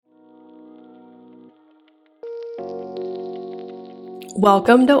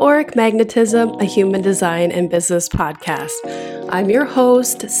Welcome to Auric Magnetism, a human design and business podcast. I'm your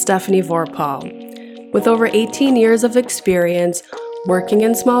host, Stephanie Vorpahl. With over 18 years of experience working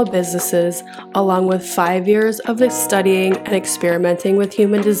in small businesses, along with 5 years of studying and experimenting with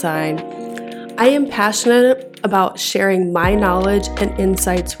human design, I am passionate about sharing my knowledge and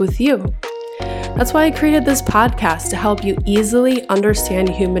insights with you. That's why I created this podcast, to help you easily understand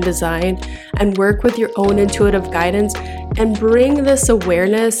human design and work with your own intuitive guidance and bring this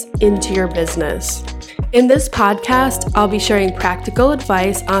awareness into your business. In this podcast, I'll be sharing practical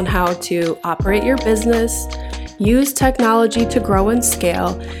advice on how to operate your business, use technology to grow and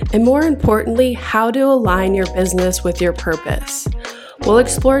scale, and more importantly, how to align your business with your purpose. We'll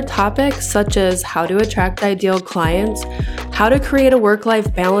explore topics such as how to attract ideal clients, how to create a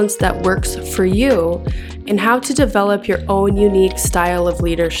work-life balance that works for you, and how to develop your own unique style of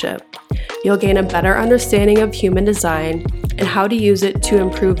leadership. You'll gain a better understanding of human design and how to use it to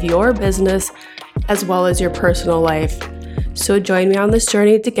improve your business as well as your personal life. So join me on this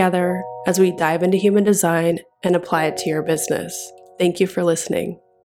journey together as we dive into human design and apply it to your business. Thank you for listening.